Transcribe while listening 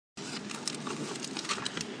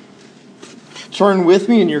Turn with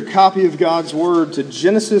me in your copy of God's Word to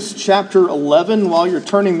Genesis chapter 11. While you're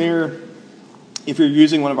turning there, if you're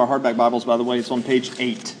using one of our hardback Bibles, by the way, it's on page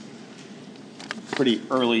 8. Pretty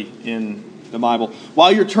early in the Bible.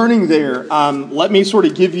 While you're turning there, let me sort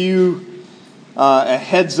of give you a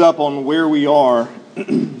heads up on where we are.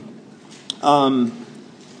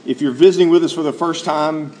 If you're visiting with us for the first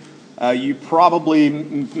time, you probably,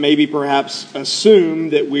 maybe perhaps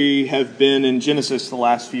assume that we have been in Genesis the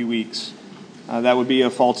last few weeks. That would be a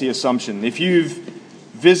faulty assumption. If you've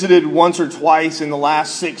visited once or twice in the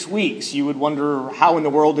last 6 weeks, you would wonder, how in the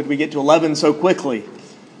world did we get to 11 so quickly?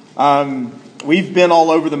 We've been all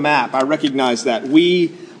over the map. I recognize that.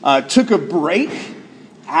 We took a break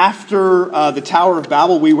after the Tower of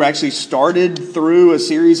Babel. We were actually started through a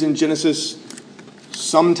series in Genesis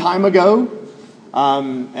some time ago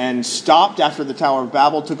and stopped after the Tower of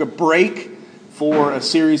Babel. Took a break for a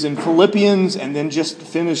series in Philippians and then just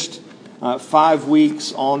finished 5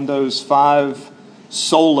 weeks on those 5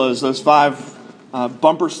 solas, those 5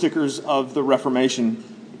 bumper stickers of the Reformation,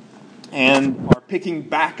 and are picking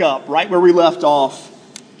back up right where we left off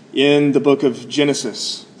in the book of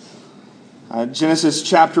Genesis. Genesis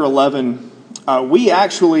chapter 11. We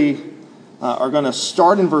actually are going to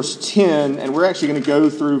start in verse 10, and we're actually going to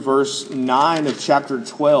go through verse 9 of chapter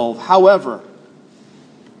 12. However,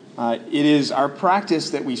 it is our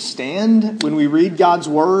practice that we stand when we read God's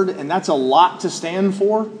Word, and that's a lot to stand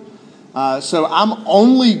for. So I'm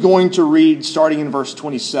only going to read starting in verse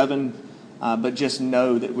 27, but just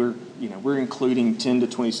know that we're including 10 to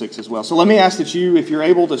 26 as well. So let me ask that you, if you're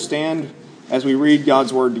able to stand as we read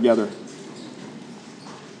God's Word together.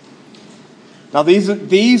 Now these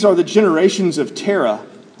are the generations of Terah.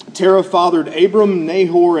 Terah fathered Abram,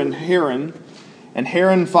 Nahor, and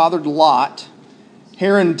Haran fathered Lot.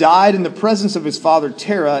 Haran died in the presence of his father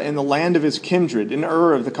Terah in the land of his kindred, in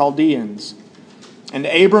Ur of the Chaldeans. And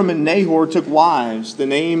Abram and Nahor took wives. The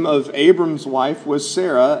name of Abram's wife was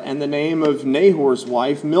Sarah, and the name of Nahor's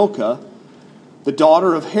wife Milcah, the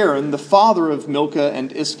daughter of Haran, the father of Milcah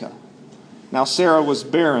and Iscah. Now Sarah was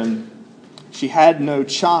barren. She had no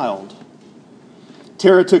child.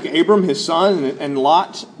 Terah took Abram his son, and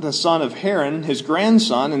Lot the son of Haran, his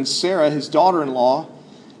grandson, and Sarah his daughter-in-law,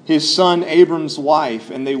 his son Abram's wife,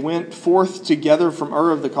 and they went forth together from Ur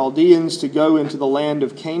of the Chaldeans to go into the land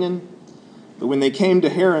of Canaan. But when they came to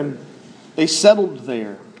Haran, they settled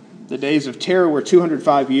there. The days of Terah were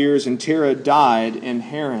 205 years, and Terah died in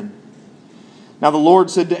Haran. Now the Lord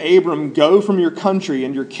said to Abram, "Go from your country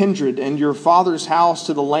and your kindred and your father's house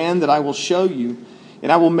to the land that I will show you,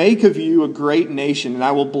 and I will make of you a great nation, and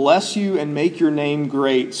I will bless you and make your name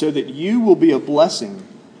great, so that you will be a blessing.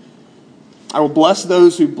 I will bless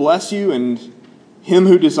those who bless you, and him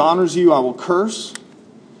who dishonors you I will curse.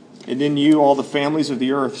 And in you all the families of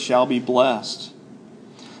the earth shall be blessed."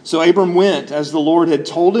 So Abram went as the Lord had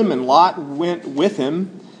told him, and Lot went with him.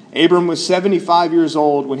 Abram was 75 years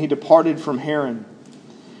old when he departed from Haran.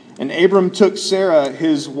 And Abram took Sarah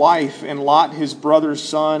his wife, and Lot his brother's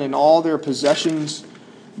son, and all their possessions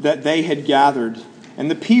that they had gathered,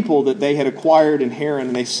 and the people that they had acquired in Haran,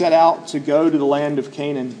 and they set out to go to the land of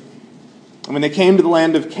Canaan. And when they came to the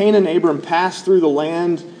land of Canaan, Abram passed through the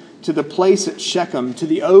land to the place at Shechem, to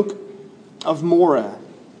the oak of Moreh.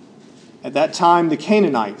 At that time the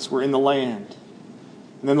Canaanites were in the land.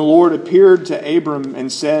 And then the Lord appeared to Abram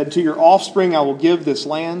and said, "To your offspring I will give this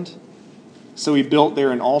land." So he built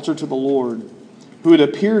there an altar to the Lord, who had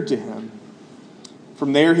appeared to him.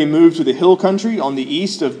 From there he moved to the hill country on the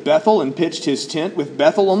east of Bethel, and pitched his tent with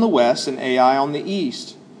Bethel on the west and Ai on the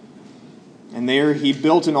east. And there he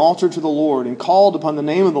built an altar to the Lord and called upon the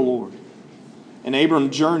name of the Lord. And Abram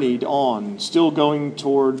journeyed on, still going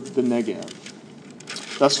toward the Negev.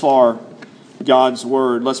 Thus far, God's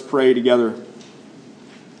Word. Let's pray together.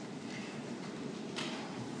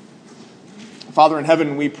 Father in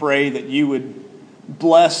heaven, we pray that you would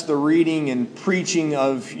bless the reading and preaching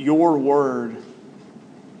of your Word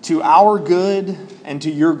to our good and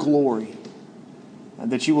to your glory.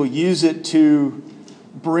 And that you will use it to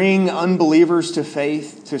bring unbelievers to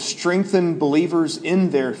faith, to strengthen believers in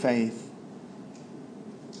their faith,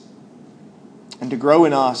 and to grow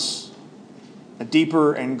in us a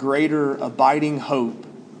deeper and greater abiding hope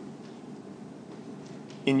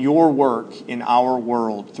in your work in our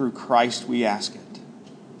world. Through Christ we ask it.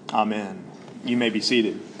 Amen. You may be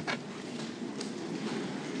seated.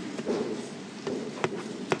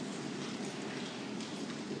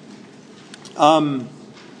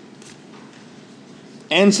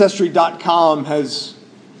 Ancestry.com has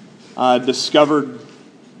discovered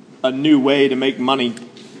a new way to make money.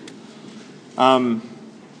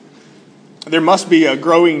 There must be a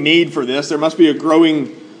growing need for this. There must be a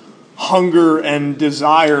growing hunger and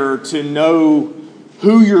desire to know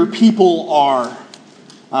who your people are,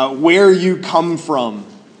 where you come from,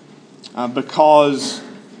 because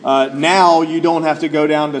now you don't have to go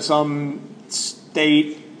down to some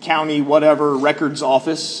state, county, whatever, records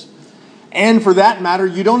office. And for that matter,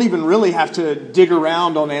 you don't even really have to dig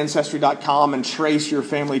around on Ancestry.com and trace your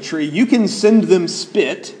family tree. You can send them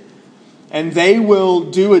spit, and they will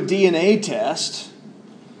do a DNA test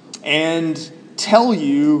and tell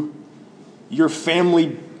you your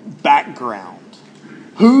family background,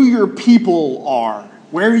 who your people are,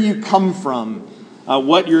 where you come from,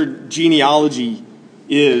 what your genealogy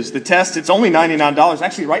is. The test, it's only $99.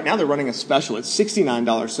 Actually, right now they're running a special. It's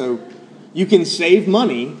 $69. So you can save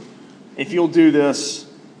money if you'll do this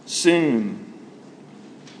soon.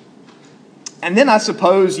 And then I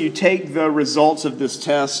suppose you take the results of this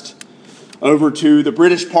test over to the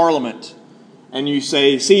British Parliament and you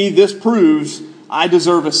say, see, this proves I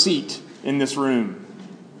deserve a seat in this room.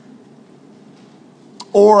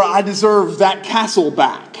 Or I deserve that castle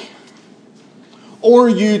back. Or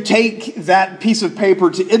you take that piece of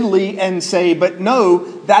paper to Italy and say, but no,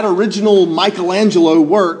 that original Michelangelo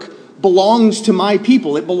work belongs to my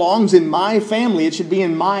people. It belongs in my family. It should be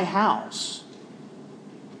in my house.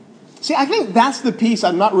 See, I think that's the piece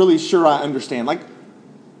I'm not really sure I understand. Like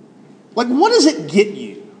what does it get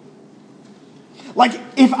you? Like,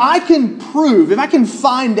 if I can prove, if I can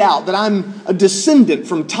find out that I'm a descendant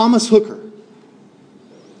from Thomas Hooker,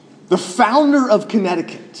 the founder of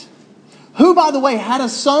Connecticut, who, by the way, had a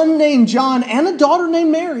son named John and a daughter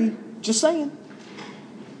named Mary, just saying.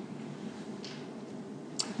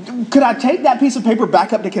 Could I take that piece of paper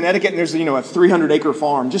back up to Connecticut and there's, a 300-acre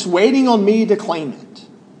farm just waiting on me to claim it?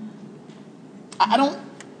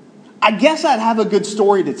 I guess I'd have a good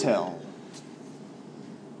story to tell.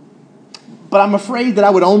 But I'm afraid that I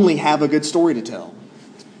would only have a good story to tell.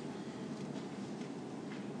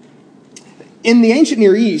 In the ancient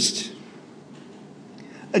Near East,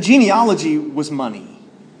 a genealogy was money.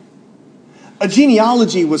 A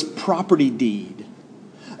genealogy was property deed.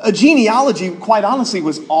 A genealogy, quite honestly,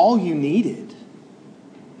 was all you needed.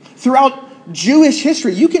 Throughout Jewish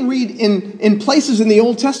history, you can read in places in the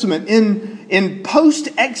Old Testament, in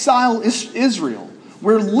post-exile Israel,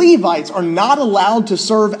 where Levites are not allowed to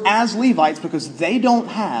serve as Levites because they don't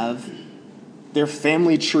have their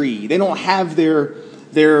family tree. They don't have their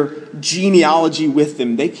genealogy with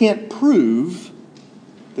them. They can't prove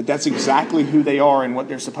that that's exactly who they are and what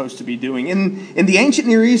they're supposed to be doing. In the ancient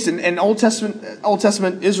Near East and Old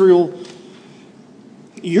Testament Israel,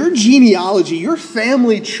 your genealogy, your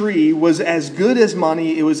family tree was as good as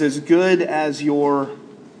money. It was as good as your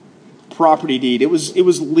property deed. It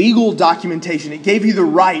was legal documentation. It gave you the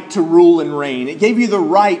right to rule and reign. It gave you the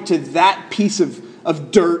right to that piece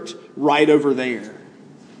of dirt right over there.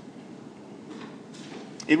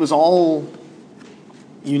 It was all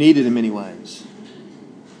you needed in many ways.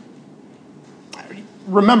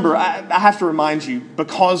 Remember, I have to remind you,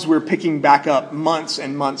 because we're picking back up months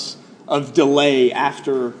and months of delay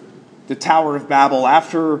after the Tower of Babel,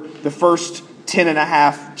 after the first 10 and a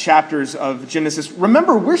half chapters of Genesis,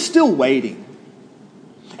 remember, we're still waiting.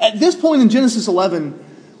 At this point in Genesis 11,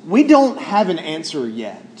 we don't have an answer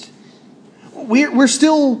yet. We're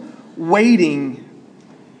still waiting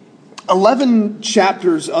 11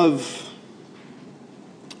 chapters of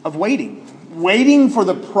waiting. Waiting for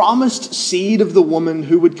the promised seed of the woman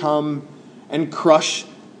who would come and crush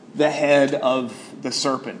the head of the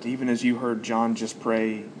serpent, even as you heard John just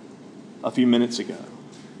pray a few minutes ago.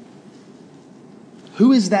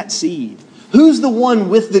 Who is that seed? Who's the one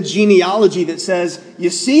with the genealogy that says, you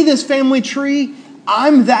see this family tree?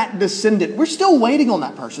 I'm that descendant. We're still waiting on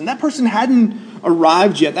that person. That person hadn't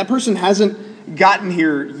arrived yet. That person hasn't gotten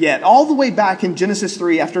here yet. All the way back in Genesis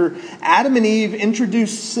 3, after Adam and Eve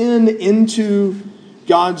introduced sin into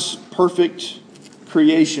God's perfect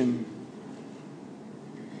creation,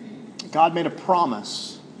 God made a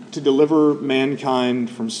promise to deliver mankind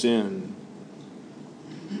from sin.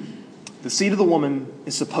 The seed of the woman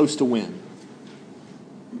is supposed to win.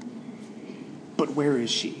 But where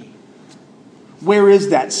is she? Where is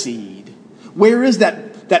that seed? Where is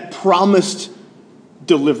that promised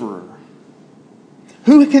deliverer?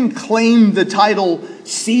 Who can claim the title,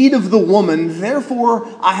 seed of the woman, therefore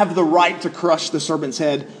I have the right to crush the serpent's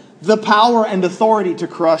head, the power and authority to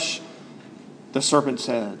crush the serpent's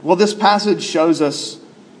head? Well, this passage shows us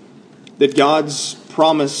that God's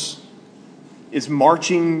promise is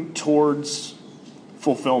marching towards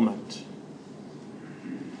fulfillment.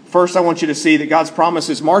 First, I want you to see that God's promise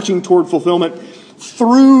is marching toward fulfillment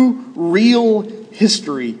through real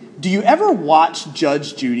history, Do you ever watch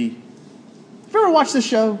Judge Judy? Have you ever watched this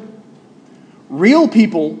show? Real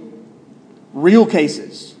people, real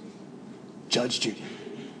cases. Judge Judy.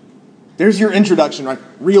 There's your introduction, right?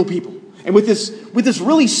 Real people. And with this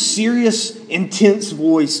really serious, intense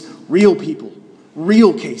voice, real people,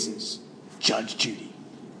 real cases. Judge Judy.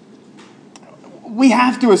 We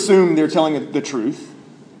have to assume they're telling the truth.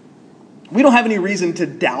 We don't have any reason to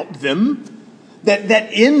doubt them.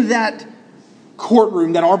 That in that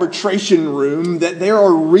courtroom, that arbitration room, that there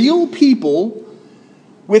are real people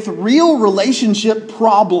with real relationship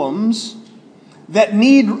problems that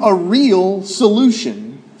need a real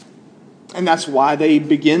solution. And that's why they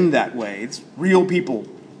begin that way. It's real people,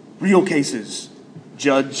 real cases.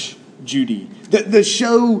 Judge Judy. The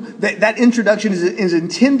show, that introduction is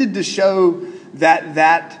intended to show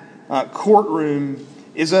that courtroom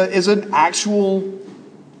is an actual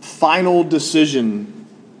final decision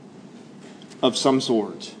of some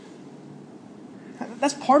sort.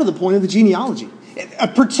 That's part of the point of the genealogy.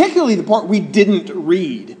 Particularly the part we didn't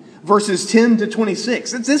read, verses 10 to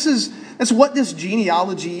 26. That's what this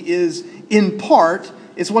genealogy is in part.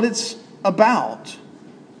 It's what it's about.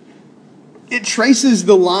 It traces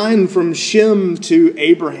the line from Shem to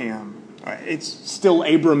Abraham. It's still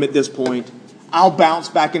Abram at this point. I'll bounce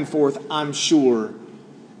back and forth, I'm sure.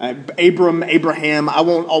 Abraham, I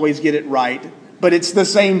won't always get it right, but it's the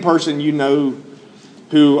same person, you know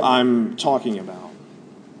who I'm talking about.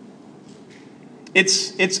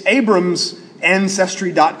 It's Abram's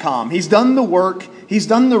Ancestry.com. He's done the work, he's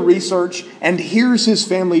done the research, and here's his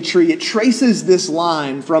family tree. It traces this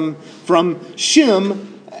line from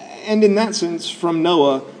Shem, and in that sense, from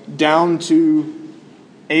Noah down to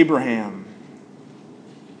Abraham.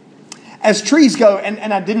 As trees go, and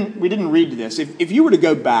we didn't read this. If you were to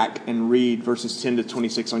go back and read verses 10 to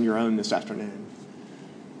 26 on your own this afternoon,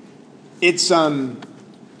 it's as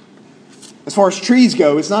far as trees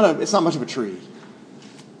go, it's not much of a tree.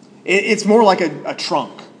 It's more like a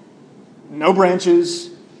trunk. No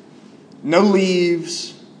branches, no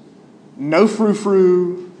leaves, no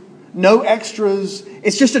frou-frou, no extras.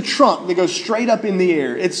 It's just a trunk that goes straight up in the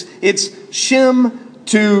air. It's Shem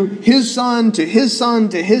to his son, to his son,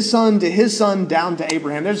 to his son, to his son, down to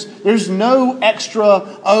Abraham. There's no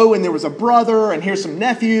extra, and there was a brother, and here's some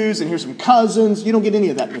nephews, and here's some cousins. You don't get any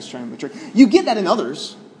of that in this family tree. You get that in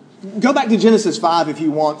others. Go back to Genesis 5 if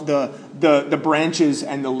you want the branches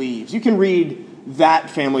and the leaves. You can read that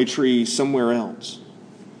family tree somewhere else.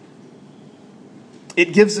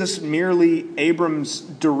 It gives us merely Abram's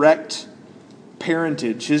direct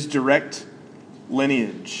parentage, his direct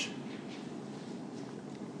lineage.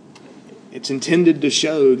 It's intended to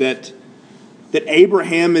show that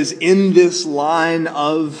Abraham is in this line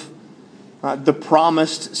of the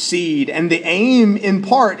promised seed. And the aim, in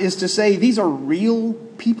part, is to say these are real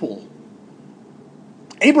people.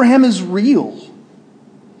 Abraham is real.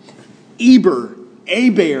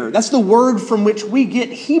 Aber, that's the word from which we get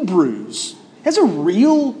Hebrews. That's a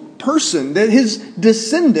real person, that his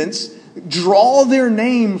descendants draw their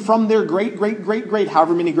name from their great,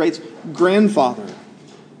 however many greats, grandfather.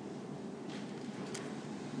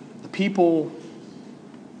 The people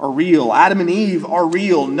are real. Adam and Eve are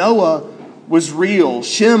real. Noah was real.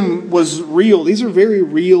 Shem was real. These are very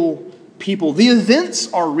real people. The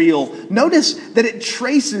events are real. Notice that it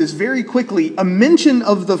traces very quickly a mention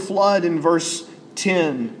of the flood in verse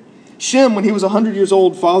 10. Shem, when he was 100 years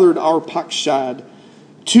old, fathered Arpachshad.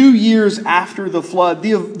 2 years after the flood,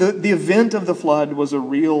 the event of the flood was a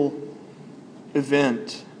real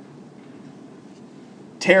event.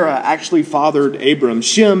 Terah actually fathered Abram.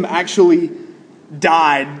 Shem actually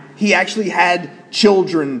died. He actually had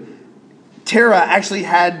children. Terah actually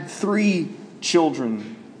had 3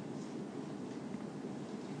 children.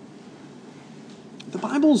 The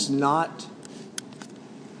Bible's not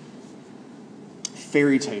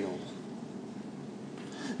fairy tale.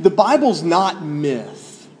 The Bible's not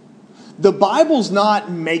myth. The Bible's not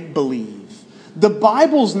make-believe. The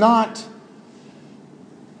Bible's not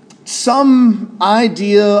some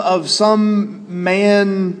idea of some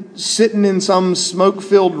man sitting in some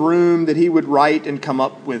smoke-filled room that he would write and come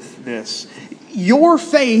up with this. Your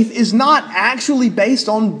faith is not actually based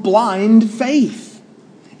on blind faith.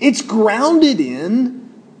 It's grounded in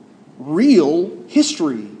real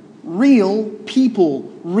history, real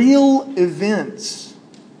people, real events.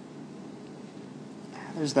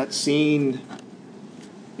 There's that scene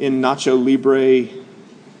in Nacho Libre.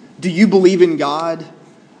 Do you believe in God?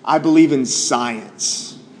 I believe in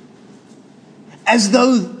science. As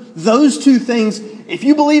though those two things, if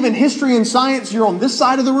you believe in history and science, you're on this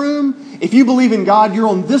side of the room. If you believe in God, you're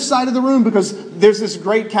on this side of the room because there's this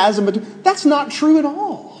great chasm. But that's not true at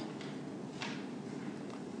all.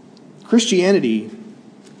 Christianity,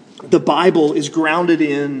 the Bible, is grounded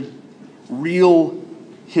in real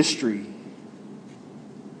history.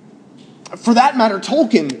 For that matter,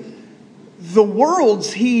 Tolkien, the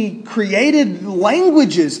worlds he created,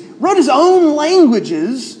 languages, wrote his own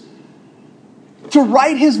languages to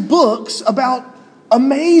write his books about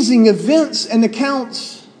amazing events and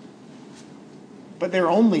accounts. But they're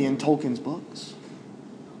only in Tolkien's books.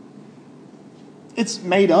 It's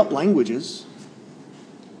made up languages.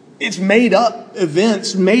 It's made up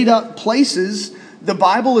events, made up places. The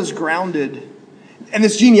Bible is grounded. And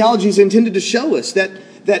this genealogy is intended to show us that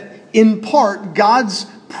in part, God's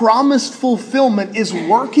promised fulfillment is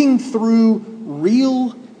working through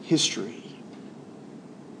real history.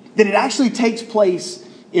 That it actually takes place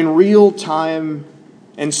in real time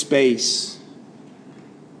and space.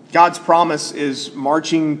 God's promise is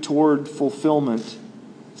marching toward fulfillment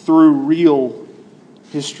through real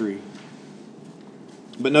history.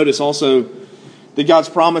 But notice also that God's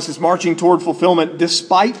promise is marching toward fulfillment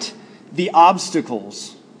despite the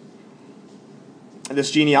obstacles.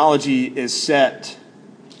 This genealogy is set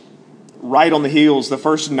right on the heels. The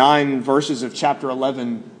first 9 verses of chapter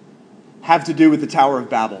 11 have to do with the Tower of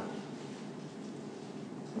Babel.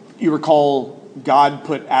 You recall God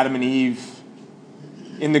put Adam and Eve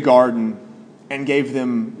in the garden and gave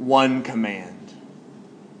them one command.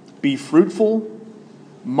 Be fruitful,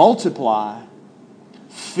 multiply,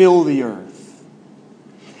 fill the earth.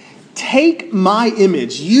 Take my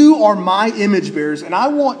image. You are my image bearers, and I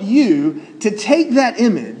want you to take that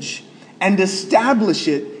image and establish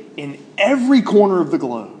it in every corner of the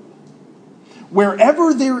globe.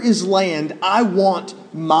 Wherever there is land, I want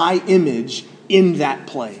my image in that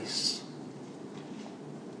place.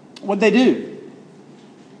 What'd they do?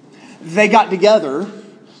 They got together,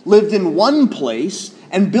 lived in one place,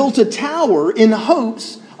 and built a tower in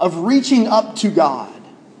hopes of reaching up to God.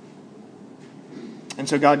 And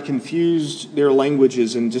so God confused their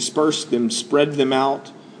languages and dispersed them, spread them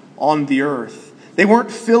out on the earth. They weren't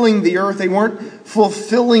filling the earth. They weren't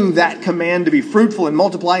fulfilling that command to be fruitful and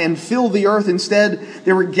multiply and fill the earth. Instead,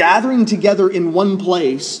 they were gathering together in one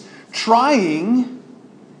place, trying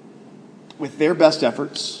with their best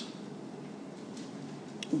efforts,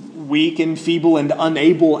 weak and feeble and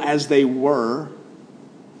unable as they were,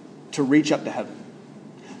 to reach up to heaven.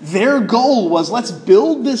 Their goal was, let's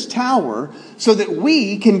build this tower so that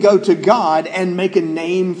we can go to God and make a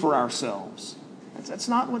name for ourselves. That's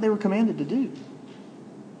not what they were commanded to do.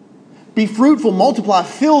 Be fruitful, multiply,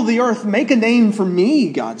 fill the earth, make a name for me,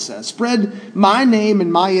 God says. Spread my name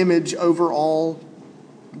and my image over all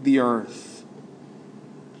the earth.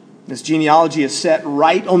 This genealogy is set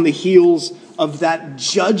right on the heels of that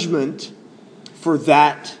judgment for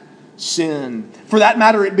that sin. For that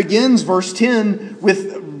matter, it begins, verse 10,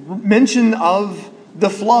 with mention of the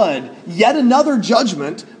flood. Yet another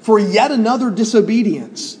judgment for yet another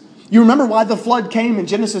disobedience. You remember why the flood came in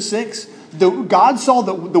Genesis 6? God saw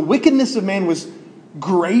that the wickedness of man was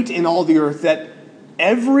great in all the earth, that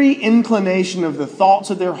every inclination of the thoughts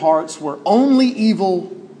of their hearts were only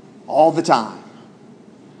evil all the time.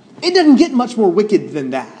 It doesn't get much more wicked than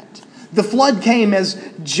that. The flood came as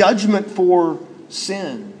judgment for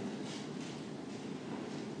sin.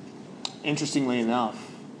 Interestingly enough,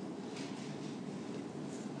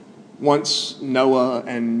 once Noah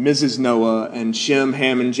and Mrs. Noah and Shem,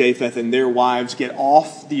 Ham, and Japheth and their wives get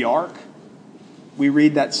off the ark, we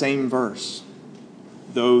read that same verse.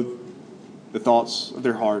 Though the thoughts of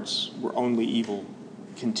their hearts were only evil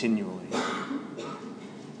continually.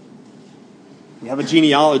 We have a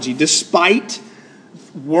genealogy. Despite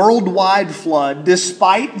worldwide flood,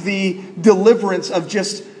 despite the deliverance of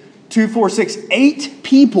just 2, 4, 6, 8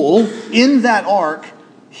 people in that ark,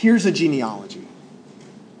 here's a genealogy.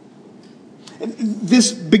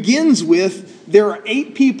 This begins with, there are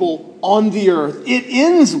 8 people on the earth. It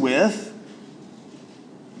ends with,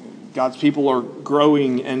 God's people are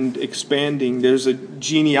growing and expanding. There's a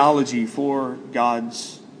genealogy for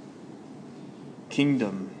God's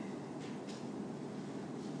kingdom.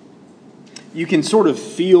 You can sort of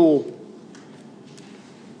feel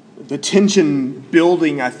the tension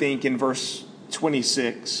building, I think, in verse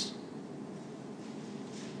 26.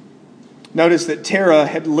 Notice that Terah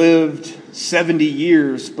had lived 70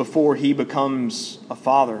 years before he becomes a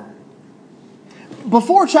father.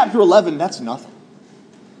 Before chapter 11, that's nothing.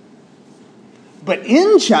 But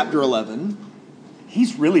in chapter 11,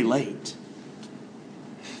 he's really late.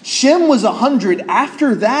 Shem was 100.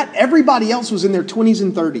 After that, everybody else was in their 20s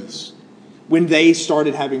and 30s when they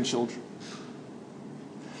started having children.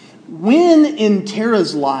 When in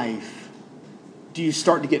Terah's life do you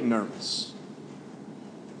start to get nervous?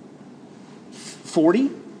 40?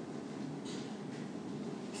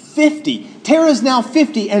 50. Terah's now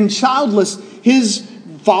 50 and childless. His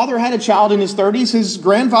father had a child in his 30s. His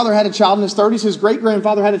grandfather had a child in his 30s. His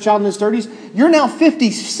great-grandfather had a child in his 30s. You're now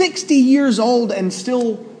 50, 60 years old and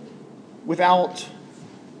still without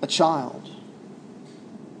a child.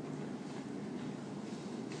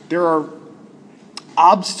 There are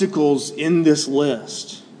obstacles in this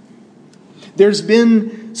list. There's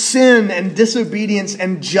been sin and disobedience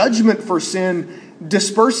and judgment for sin,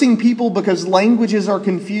 dispersing people because languages are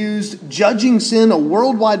confused, judging sin, a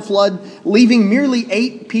worldwide flood, leaving merely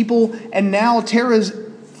 8 people, and now Terah's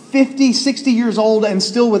 50, 60 years old and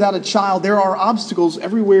still without a child. There are obstacles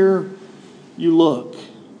everywhere you look.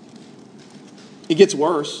 It gets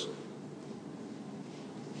worse.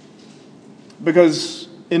 Because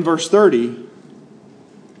in verse 30,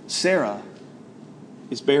 Sarah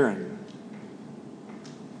is barren.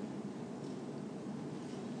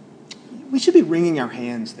 We should be wringing our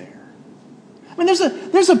hands there. I mean,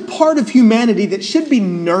 there's a part of humanity that should be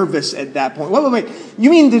nervous at that point. Wait. You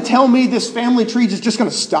mean to tell me this family tree is just going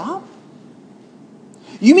to stop?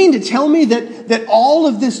 You mean to tell me that all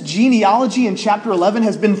of this genealogy in chapter 11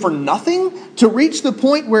 has been for nothing to reach the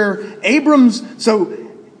point where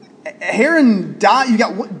Haran died, you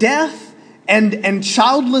got death and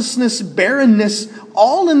childlessness, barrenness,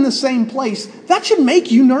 all in the same place. That should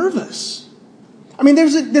make you nervous. I mean,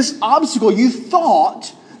 there's this obstacle. You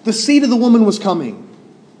thought the seed of the woman was coming.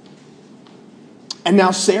 And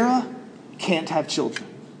now Sarah can't have children.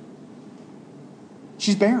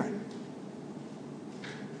 She's barren.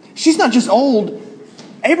 She's not just old.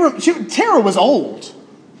 Terah was old.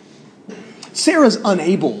 Sarah's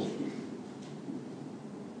unable.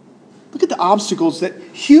 Look at the obstacles that,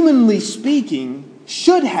 humanly speaking,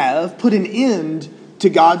 should have put an end to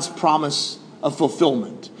God's promise of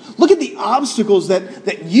fulfillment. Look at the obstacles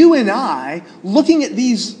that you and I, looking at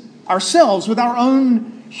these ourselves with our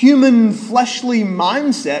own human fleshly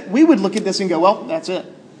mindset, we would look at this and go, well, that's it.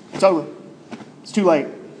 It's over. It's too late.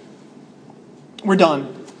 We're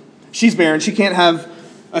done. She's barren. She can't have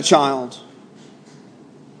a child.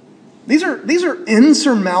 These are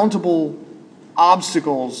insurmountable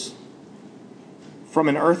obstacles from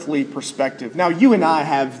an earthly perspective. Now, you and I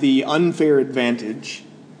have the unfair advantage,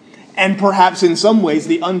 and perhaps in some ways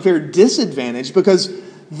the unfair disadvantage, because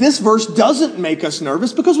this verse doesn't make us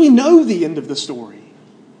nervous because we know the end of the story.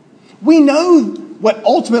 We know what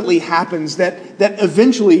ultimately happens, that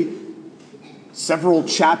eventually, several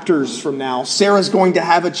chapters from now, Sarah's going to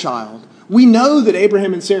have a child. We know that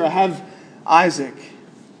Abraham and Sarah have Isaac.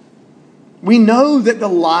 We know that the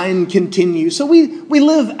line continues. So we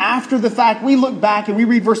live after the fact. We look back and we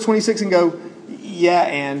read verse 26 and go, yeah,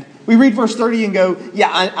 and we read verse 30 and go, yeah,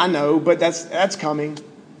 I know, but that's coming.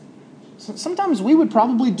 So sometimes we would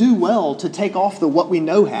probably do well to take off the what we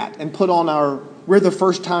know hat and put on our we're the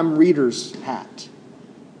first time readers hat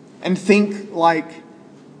and think like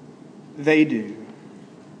they do.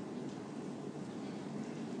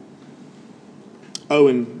 Oh,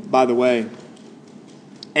 and by the way,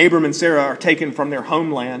 Abram and Sarah are taken from their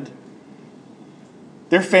homeland,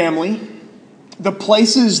 their family, the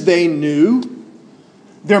places they knew,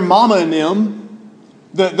 their mama and them,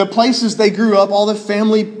 the places they grew up, all the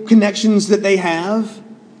family connections that they have,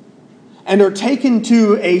 and are taken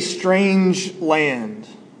to a strange land,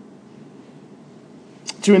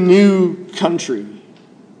 to a new country.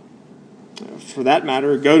 For that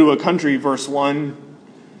matter, go to a country, verse 1,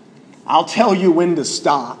 I'll tell you when to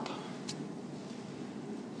stop.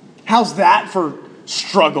 How's that for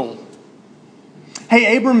struggle?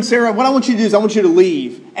 Hey, Abram, Sarah, what I want you to do is I want you to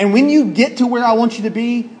leave. And when you get to where I want you to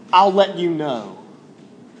be, I'll let you know.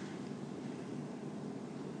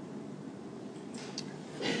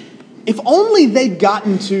 If only they'd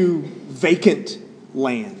gotten to vacant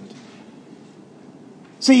land.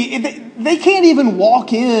 See, they can't even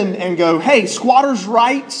walk in and go, hey, squatters'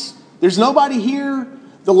 rights. There's nobody here.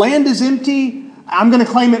 The land is empty. I'm going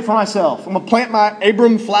to claim it for myself. I'm going to plant my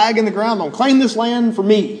Abram flag in the ground. I'm going to claim this land for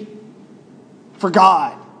me, for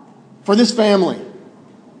God, for this family.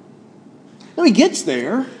 Now he gets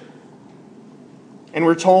there, and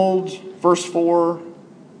we're told, verse 4,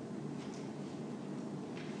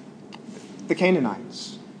 the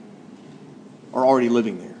Canaanites are already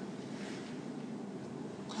living there.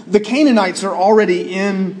 The Canaanites are already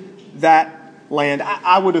in that land.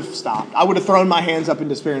 I would have stopped. I would have thrown my hands up in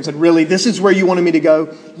despair and said, really, this is where you wanted me to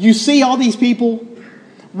go? You see all these people?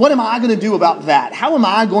 What am I going to do about that? How am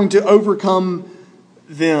I going to overcome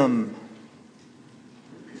them?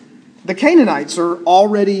 The Canaanites are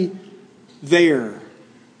already there.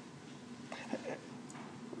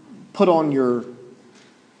 Put on your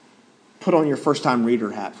first-time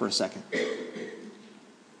reader hat for a second.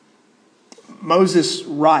 Moses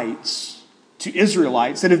writes to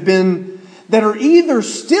Israelites that are either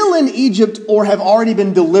still in Egypt or have already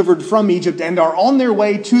been delivered from Egypt and are on their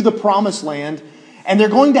way to the promised land, and they're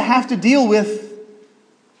going to have to deal with,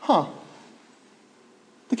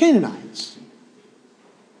 the Canaanites.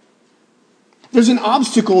 There's an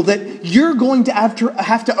obstacle that you're going to have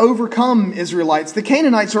to overcome, Israelites. The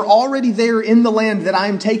Canaanites are already there in the land that I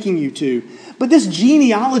am taking you to. But this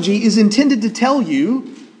genealogy is intended to tell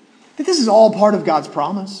you that this is all part of God's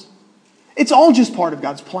promise. It's all just part of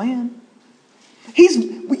God's plan.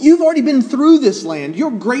 You've already been through this land.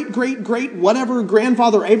 Your great, whatever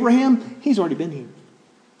grandfather Abraham, he's already been here.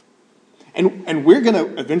 And we're going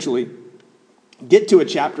to eventually get to a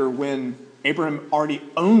chapter when Abraham already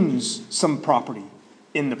owns some property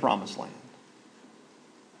in the promised land.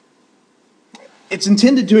 It's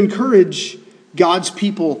intended to encourage God's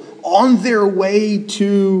people on their way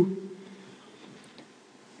to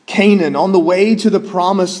Canaan, on the way to the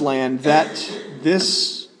promised land, that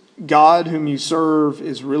this God whom you serve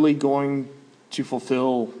is really going to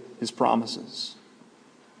fulfill his promises.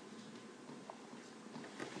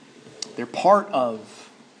 They're part of,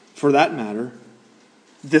 for that matter,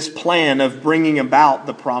 this plan of bringing about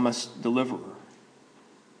the promised deliverer.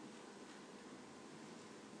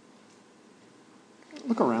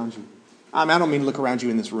 Look around you. I don't mean look around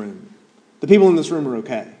you in this room. The people in this room are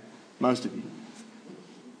okay, most of you.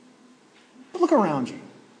 But look around you.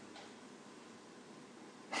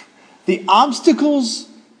 The obstacles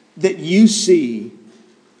that you see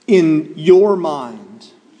in your mind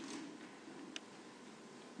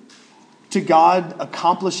to God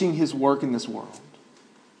accomplishing his work in this world,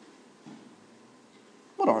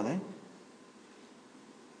 what are they?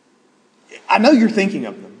 I know you're thinking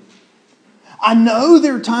of them. I know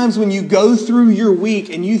there are times when you go through your week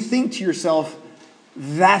and you think to yourself,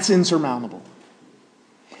 that's insurmountable.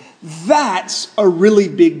 That's a really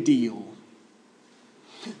big deal.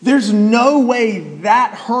 There's no way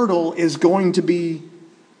that hurdle is going to be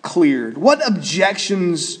cleared. What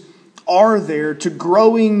objections are there to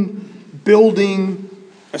growing, building,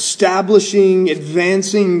 establishing,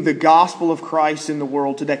 advancing the gospel of Christ in the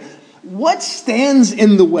world today? What stands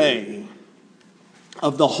in the way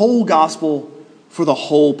of the whole gospel for the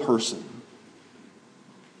whole person?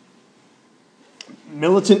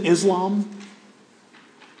 Militant Islam?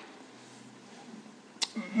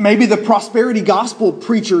 Maybe the prosperity gospel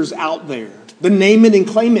preachers out there, the name it and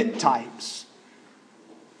claim it types.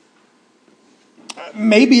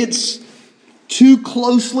 Maybe it's too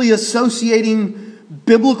closely associating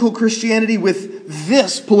biblical Christianity with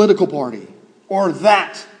this political party or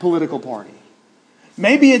that political party.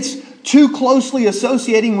 Maybe it's too closely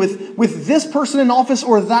associating with this person in office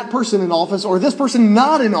or that person in office, or this person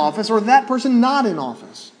not in office or that person not in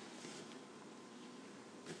office.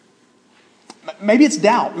 Maybe it's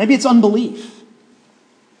doubt. Maybe it's unbelief.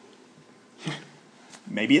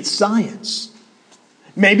 Maybe it's science.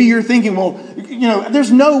 Maybe you're thinking, well,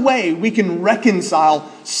 there's no way we can reconcile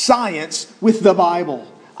science with the Bible.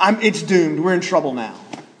 It's doomed. We're in trouble now.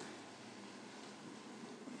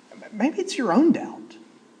 Maybe it's your own doubt.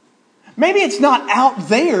 Maybe it's not out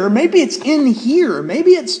there. Maybe it's in here.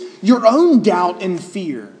 Maybe it's your own doubt and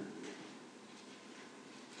fear.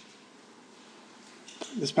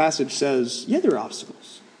 This passage says, yeah, there are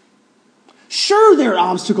obstacles. Sure, there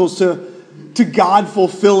are obstacles to God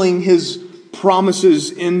fulfilling his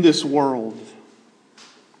promises in this world.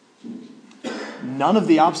 None of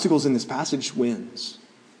the obstacles in this passage wins.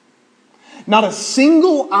 Not a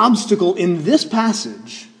single obstacle in this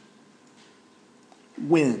passage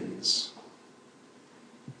wins.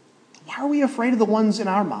 Why are we afraid of the ones in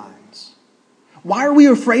our minds? Why are we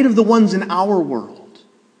afraid of the ones in our world?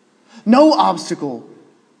 No obstacle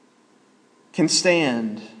can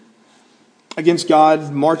stand against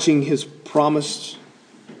God marching his promises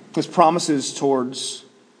towards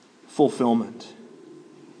fulfillment.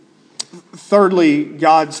 Thirdly,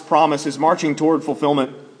 God's promise is marching toward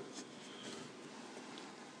fulfillment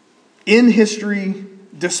in history,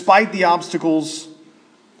 despite the obstacles,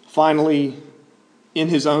 finally, in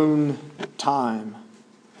his own time.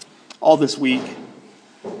 All this week,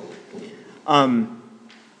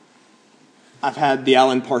 I've had the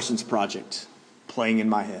Alan Parsons Project playing in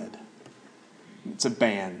my head. It's a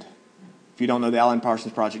band. If you don't know the Alan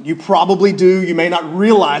Parsons Project, you probably do. You may not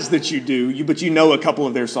realize that you do, but you know a couple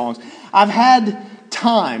of their songs. I've had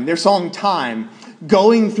their song Time,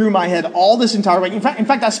 going through my head all this entire week. In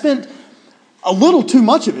fact, I spent a little too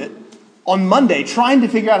much of it on Monday trying to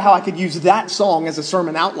figure out how I could use that song as a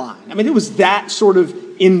sermon outline. I mean, it was that sort of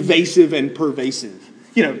invasive and pervasive.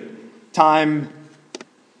 Time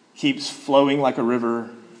keeps flowing like a river.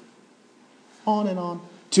 on and on,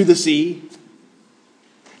 to the sea,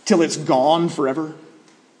 till it's gone forever.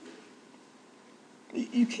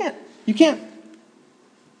 You can't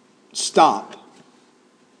stop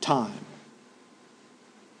time.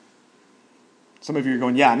 Some of you are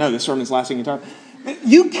going, yeah, I know this sermon is lasting eternity.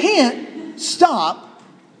 You can't stop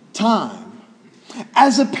time.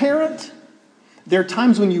 As a parent, there are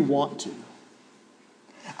times when you want to.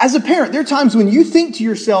 As a parent, there are times when you think to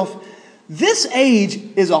yourself, this age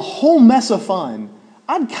is a whole mess of fun.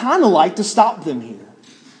 I'd kind of like to stop them here.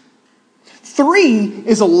 3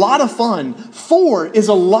 is a lot of fun. 4 is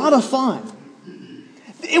a lot of fun.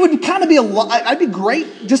 It would kind of be I'd be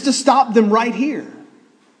great just to stop them right here.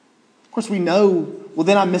 Of course, we know, well,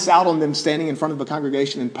 then I miss out on them standing in front of a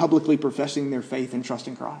congregation and publicly professing their faith and trust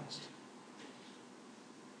in Christ.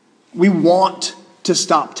 We want to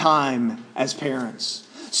stop time as parents.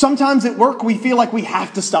 Sometimes at work, we feel like we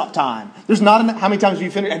have to stop time. There's not enough. How many times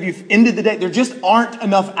have you ended the day? There just aren't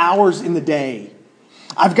enough hours in the day.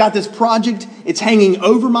 I've got this project. It's hanging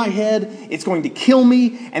over my head. It's going to kill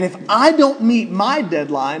me. And if I don't meet my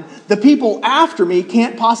deadline, the people after me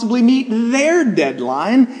can't possibly meet their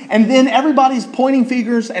deadline. And then everybody's pointing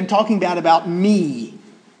fingers and talking bad about me.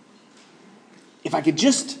 If I could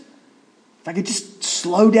just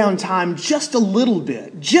slow down time just a little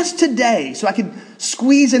bit, just today, so I could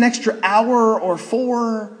squeeze an extra hour or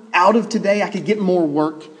 4 out of today, I could get more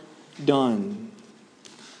work done.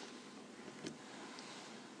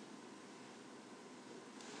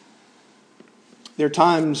 There are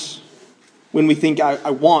times when we think,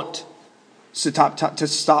 I want to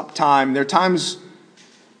stop time. There are times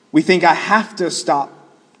we think I have to stop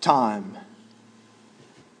time. Have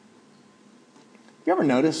you ever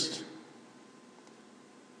noticed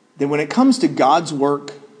that when it comes to God's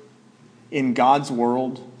work in God's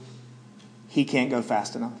world, He can't go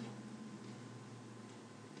fast enough?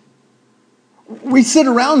 We sit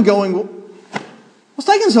around going, what's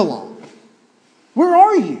taking so long? Where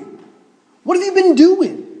are you? What have you been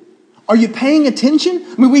doing? Are you paying attention?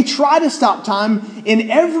 I mean, we try to stop time in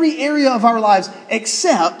every area of our lives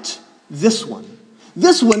except this one.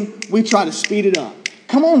 This one, we try to speed it up.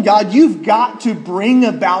 Come on, God, you've got to bring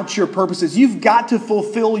about your purposes. You've got to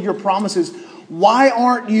fulfill your promises. Why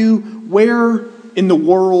aren't you? Where in the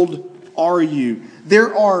world are you?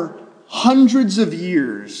 There are hundreds of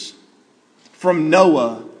years from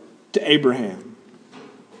Noah to Abraham.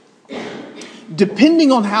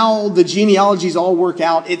 Depending on how the genealogies all work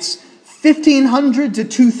out, it's 1,500 to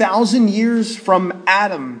 2,000 years from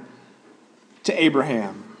Adam to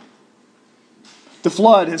Abraham. The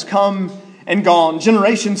flood has come and gone.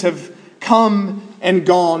 Generations have come and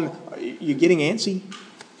gone. Are you getting antsy?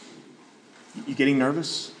 You getting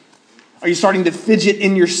nervous? Are you starting to fidget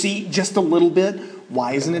in your seat just a little bit?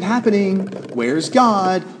 Why isn't it happening? Where's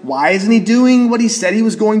God? Why isn't He doing what He said He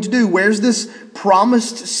was going to do? Where's this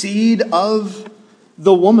promised seed of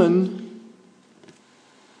the woman?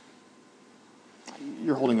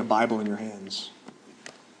 You're holding a Bible in your hands.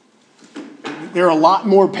 There are a lot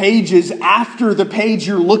more pages after the page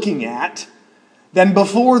you're looking at than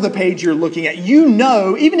before the page you're looking at. You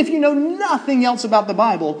know, even if you know nothing else about the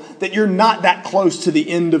Bible, that you're not that close to the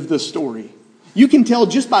end of the story. You can tell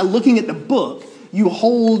just by looking at the book you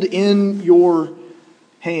hold in your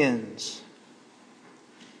hands.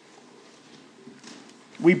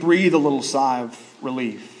 We breathe a little sigh of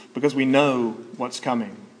relief because we know what's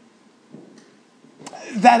coming.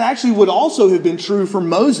 That actually would also have been true for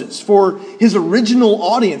Moses, for his original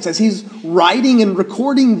audience, as he's writing and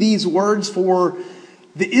recording these words for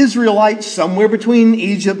the Israelites somewhere between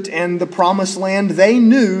Egypt and the Promised Land. They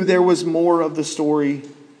knew there was more of the story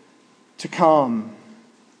to come.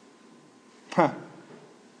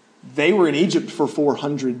 They were in Egypt for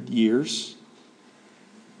 400 years.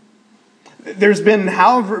 There's been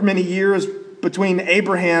however many years between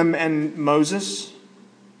Abraham and Moses.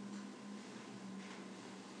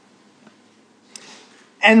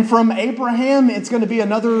 And from Abraham, it's going to be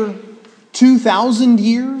another 2,000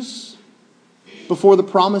 years before the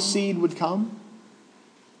promised seed would come.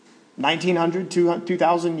 1,900,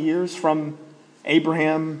 2,000 years from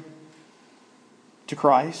Abraham to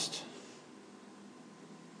Christ.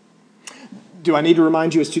 Do I need to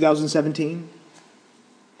remind you it's 2017?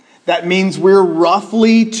 That means we're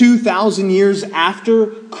roughly 2,000 years after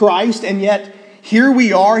Christ, and yet here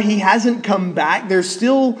we are. He hasn't come back. There's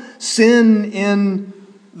still sin in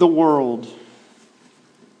the world.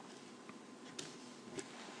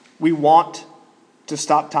 We want to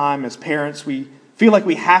stop time as parents. We feel like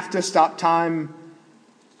we have to stop time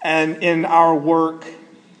and in our work.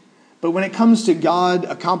 But when it comes to God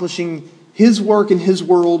accomplishing His work in His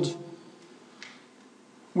world,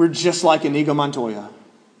 We're just like Inigo Montoya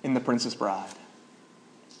in The Princess Bride.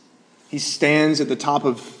 He stands at the top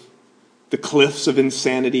of the cliffs of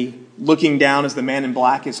insanity, looking down as the man in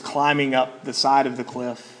black is climbing up the side of the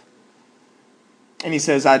cliff. And he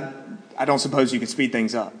says, I don't suppose you could speed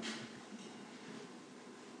things up.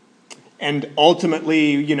 And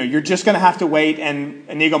ultimately, you're just going to have to wait. And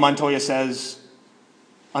Inigo Montoya says,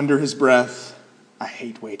 under his breath, I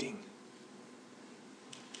hate waiting.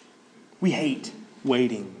 We hate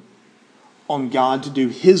waiting on God to do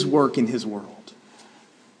his work in his world.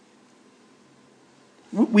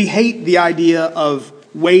 We hate the idea of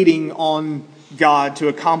waiting on God to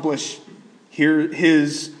accomplish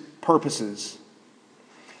his purposes.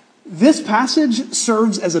 This passage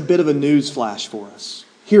serves as a bit of a news flash for us.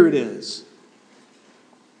 Here it is.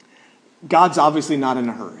 God's obviously not in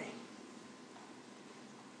a hurry.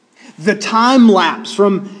 The time lapse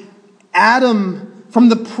from Adam, from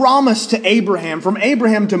the promise to Abraham, from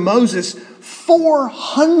Abraham to Moses,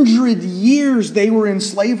 400 years they were in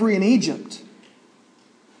slavery in Egypt.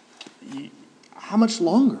 How much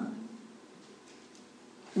longer?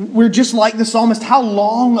 We're just like the psalmist. How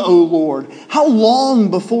long, O Lord? How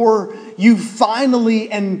long before you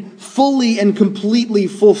finally and fully and completely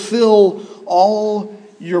fulfill all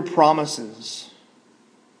your promises?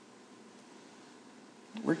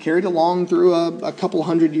 We're carried along through a couple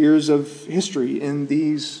hundred years of history in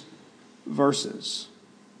these verses.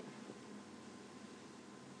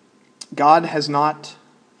 God has not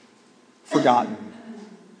forgotten.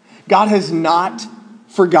 God has not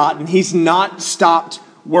forgotten. He's not stopped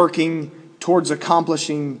working towards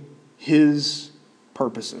accomplishing his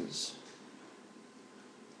purposes.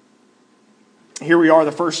 Here we are,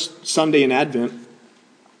 the first Sunday in Advent.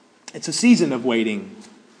 It's a season of waiting.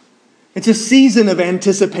 It's a season of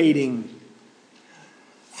anticipating.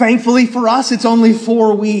 Thankfully for us, it's only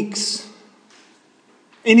 4 weeks.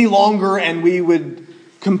 Any longer and we would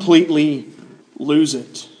completely lose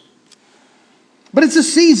it. But it's a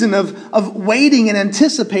season of waiting and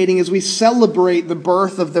anticipating as we celebrate the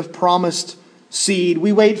birth of the promised seed.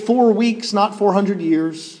 We wait 4 weeks, not 400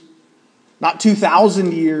 years, not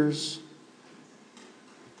 2,000 years.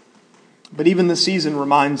 But even the season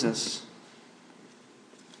reminds us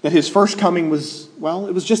that his first coming was,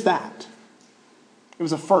 it was just that. It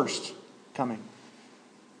was a first coming.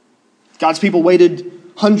 God's people waited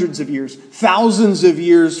hundreds of years, thousands of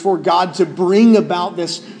years for God to bring about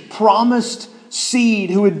this promised seed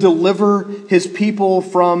who would deliver his people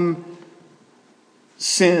from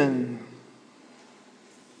sin.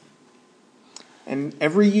 And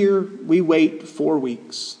every year we wait 4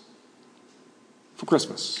 weeks for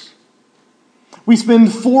Christmas. We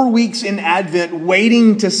spend 4 weeks in Advent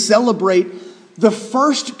waiting to celebrate the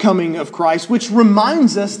first coming of Christ, which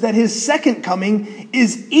reminds us that his second coming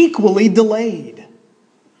is equally delayed.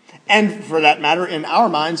 And for that matter, in our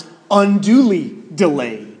minds, unduly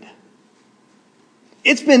delayed.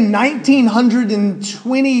 It's been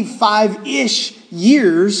 1925-ish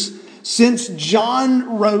years since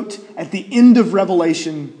John wrote at the end of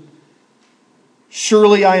Revelation,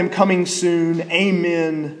 "Surely I am coming soon.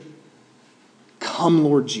 Amen. Come,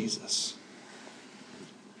 Lord Jesus."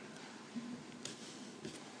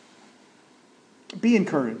 Be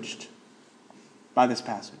encouraged by this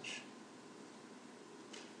passage.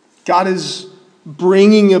 God is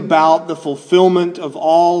bringing about the fulfillment of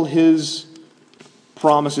all his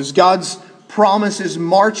promises. God's promise is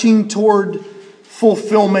marching toward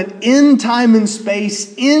fulfillment in time and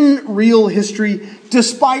space, in real history,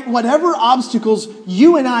 despite whatever obstacles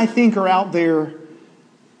you and I think are out there.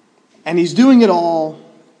 And he's doing it all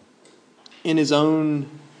in his own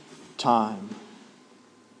time.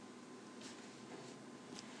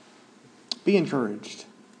 Be encouraged.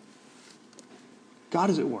 God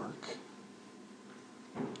is at work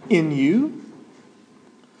in you.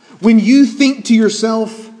 When you think to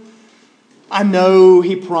yourself, I know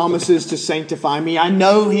he promises to sanctify me. I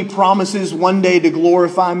know he promises one day to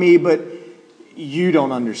glorify me, but you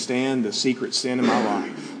don't understand the secret sin in my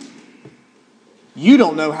life. You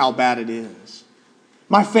don't know how bad it is.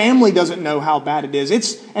 My family doesn't know how bad it is.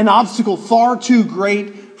 It's an obstacle far too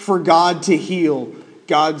great for God to heal.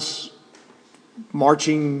 God's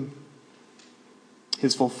marching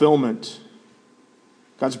his fulfillment.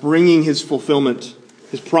 God's bringing his fulfillment,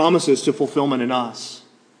 his promises to fulfillment in us.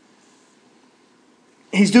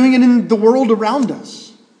 He's doing it in the world around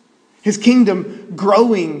us. His kingdom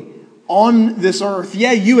growing on this earth.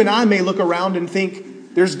 Yeah, you and I may look around and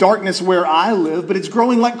think there's darkness where I live, but it's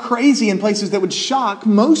growing like crazy in places that would shock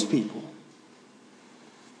most people.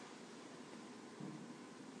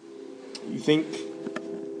 You think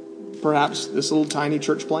perhaps this little tiny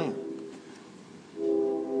church plant.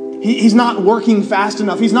 He's not working fast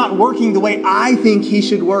enough. He's not working the way I think he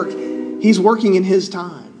should work. He's working in his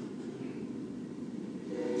time.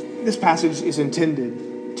 This passage is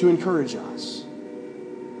intended to encourage us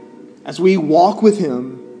as we walk with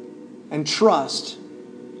him and trust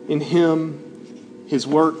in him, his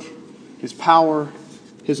work, his power,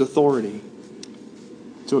 his authority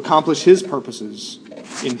to accomplish his purposes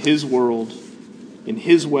in his world, in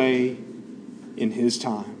his way, in his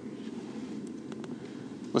time.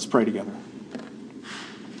 Let's pray together.